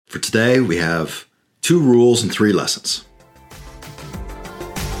For today, we have 2 rules and 3 lessons.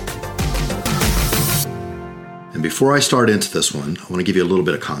 And before I start into this one, I want to give you a little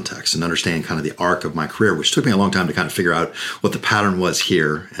bit of context and understand kind of the arc of my career, which took me a long time to kind of figure out what the pattern was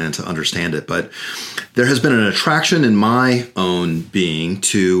here and to understand it. But there has been an attraction in my own being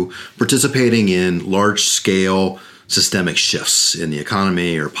to participating in large-scale systemic shifts in the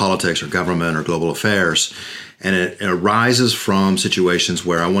economy or politics or government or global affairs. And it arises from situations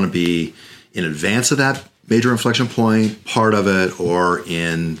where I want to be in advance of that major inflection point, part of it, or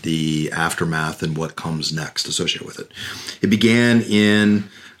in the aftermath and what comes next associated with it. It began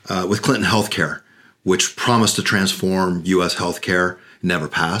with Clinton healthcare, which promised to transform U.S. healthcare, never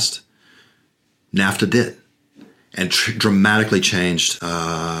passed. NAFTA did, and dramatically changed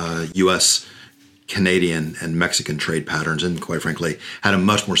U.S., Canadian, and Mexican trade patterns, and quite frankly, had a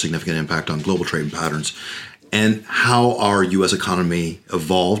much more significant impact on global trade patterns and how our U.S. economy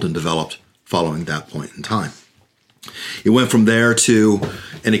evolved and developed following that point in time. It went from there to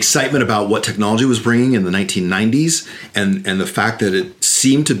an excitement about what technology was bringing in the 1990s and the fact that it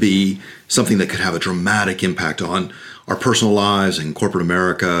seemed to be something that could have a dramatic impact on our personal lives and corporate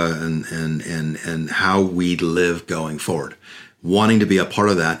America and how we live going forward, wanting to be a part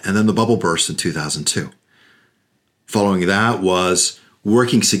of that. And then the bubble burst in 2002. Following that was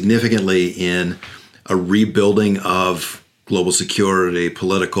working significantly in a rebuilding of global security,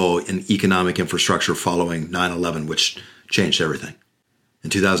 political, and economic infrastructure following 9/11, which changed everything. In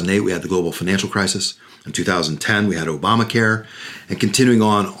 2008, we had the global financial crisis. In 2010, we had Obamacare, and continuing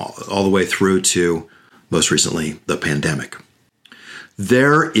on all the way through to, most recently, the pandemic.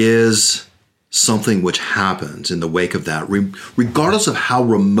 There is something which happens in the wake of that, regardless of how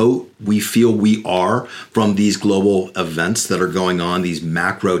remote we feel we are from these global events that are going on, these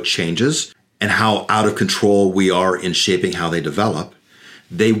macro changes, and how out of control we are in shaping how they develop,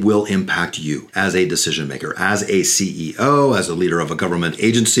 they will impact you as a decision maker, as a CEO, as a leader of a government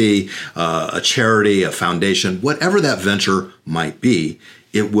agency, a charity, a foundation, whatever that venture might be,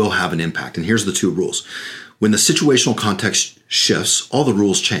 it will have an impact. And here's the 2 rules. When the situational context shifts, all the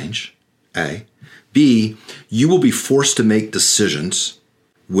rules change, A. B, you will be forced to make decisions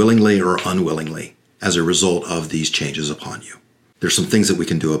willingly or unwillingly as a result of these changes upon you. There's some things that we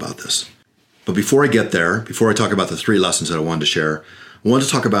can do about this. But before I get there, before I talk about the 3 lessons that I wanted to share, I wanted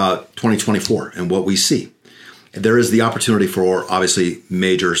to talk about 2024 and what we see. There is the opportunity for, obviously,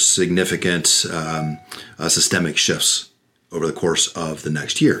 major, significant systemic shifts over the course of the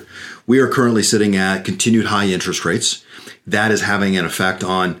next year. We are currently sitting at continued high interest rates. That is having an effect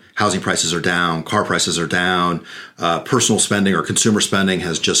on housing prices are down, car prices are down, personal spending or consumer spending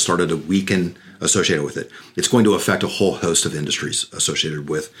has just started to weaken associated with it. It's going to affect a whole host of industries associated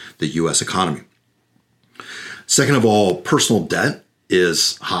with the U.S. economy. Second of all, personal debt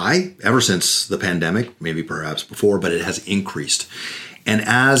is high ever since the pandemic, maybe perhaps before, but it has increased. And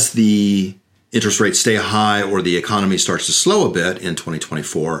as the interest rates stay high or the economy starts to slow a bit in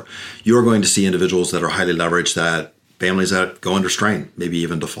 2024, you're going to see individuals that are highly leveraged, that families that go under strain, maybe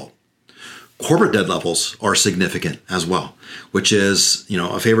even default. Corporate debt levels are significant as well, which is,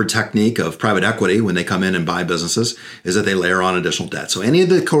 a favorite technique of private equity when they come in and buy businesses is that they layer on additional debt. So any of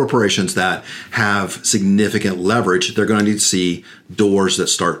the corporations that have significant leverage, they're going to need to see doors that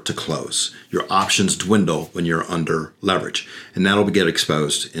start to close. Your options dwindle when you're under leverage, and that'll get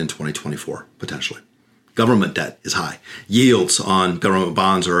exposed in 2024, potentially. Government debt is high. Yields on government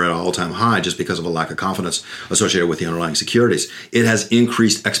bonds are at an all-time high just because of a lack of confidence associated with the underlying securities. It has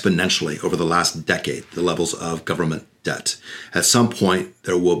increased exponentially over the last decade, the levels of government debt. At some point,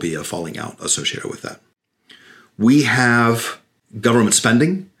 there will be a falling out associated with that. We have government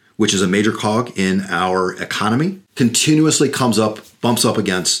spending, which is a major cog in our economy, continuously bumps up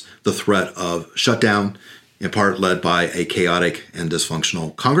against the threat of shutdown, in part led by a chaotic and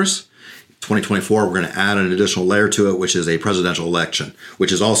dysfunctional Congress. 2024, we're going to add an additional layer to it, which is a presidential election,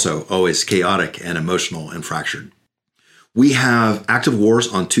 which is also always chaotic and emotional and fractured. We have active wars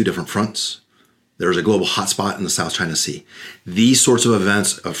on 2 different fronts. There's a global hotspot in the South China Sea. These sorts of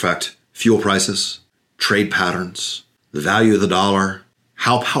events affect fuel prices, trade patterns, the value of the dollar,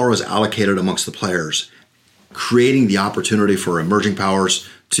 how power is allocated amongst the players, creating the opportunity for emerging powers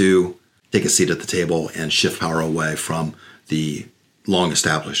to take a seat at the table and shift power away from the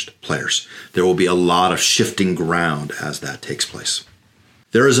long-established players. There will be a lot of shifting ground as that takes place.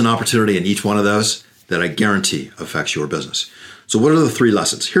 There is an opportunity in each one of those that I guarantee affects your business. So what are the 3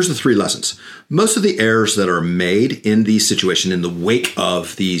 lessons? Here's the 3 lessons. Most of the errors that are made in these situations in the wake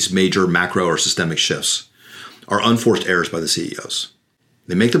of these major macro or systemic shifts are unforced errors by the CEOs.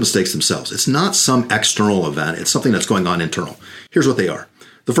 They make the mistakes themselves. It's not some external event. It's something that's going on internal. Here's what they are.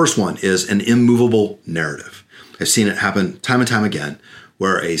 The first one is an immovable narrative. I've seen it happen time and time again,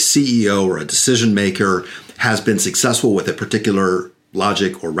 where a CEO or a decision maker has been successful with a particular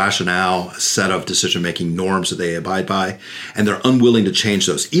logic or rationale, a set of decision-making norms that they abide by, and they're unwilling to change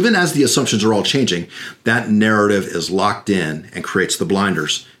those. Even as the assumptions are all changing, that narrative is locked in and creates the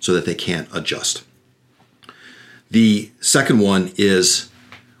blinders so that they can't adjust. The second one is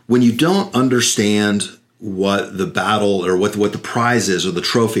when you don't understand what the battle or what the prize is or the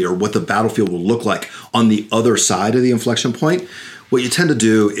trophy or what the battlefield will look like on the other side of the inflection point, what you tend to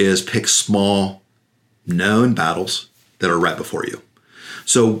do is pick small known battles that are right before you.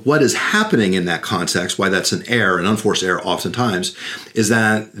 So what is happening in that context, why that's an error, an unforced error oftentimes, is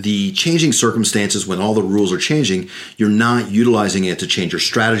that the changing circumstances, when all the rules are changing, you're not utilizing it to change your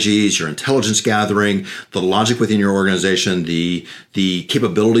strategies, your intelligence gathering, the logic within your organization, the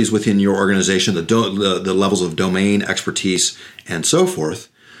capabilities within your organization, the levels of domain expertise, and so forth,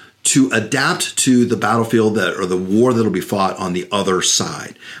 to adapt to the battlefield or the war that'll be fought on the other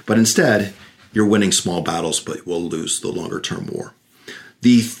side. But instead, you're winning small battles, but will lose the longer-term war.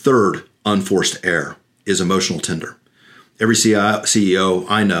 The third unforced error is emotional tinder. Every CEO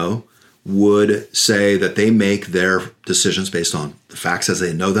I know would say that they make their decisions based on the facts as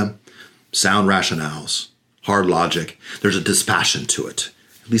they know them, sound rationales, hard logic. There's a dispassion to it.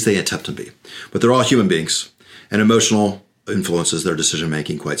 At least they attempt to be. But they're all human beings, and emotional influences their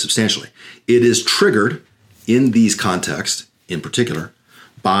decision-making quite substantially. It is triggered in these contexts, in particular,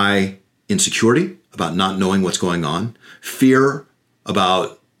 by insecurity about not knowing what's going on, fear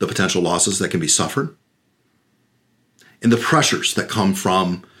about the potential losses that can be suffered, and the pressures that come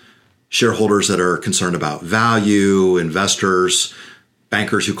from shareholders that are concerned about value, investors,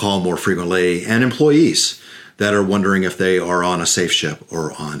 bankers who call more frequently, and employees that are wondering if they are on a safe ship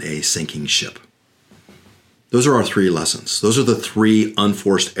or on a sinking ship. Those are our three lessons. Those are the three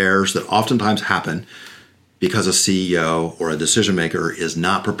unforced errors that oftentimes happen because a CEO or a decision maker is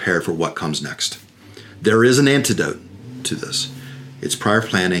not prepared for what comes next. There is an antidote to this. It's prior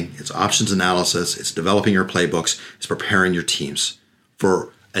planning, it's options analysis, it's developing your playbooks, it's preparing your teams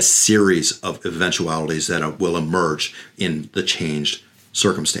for a series of eventualities that will emerge in the changed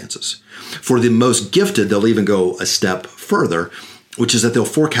circumstances. For the most gifted, they'll even go a step further, which is that they'll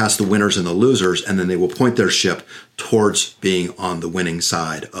forecast the winners and the losers, and then they will point their ship towards being on the winning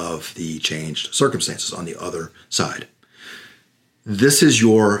side of the changed circumstances, on the other side. This is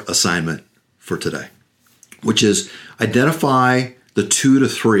your assignment for today, which is identify the 2 to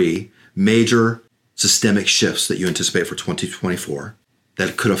 3 major systemic shifts that you anticipate for 2024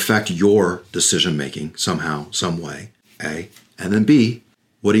 that could affect your decision-making somehow, some way, A. And then B,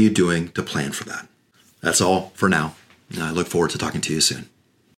 what are you doing to plan for that? That's all for now. I look forward to talking to you soon.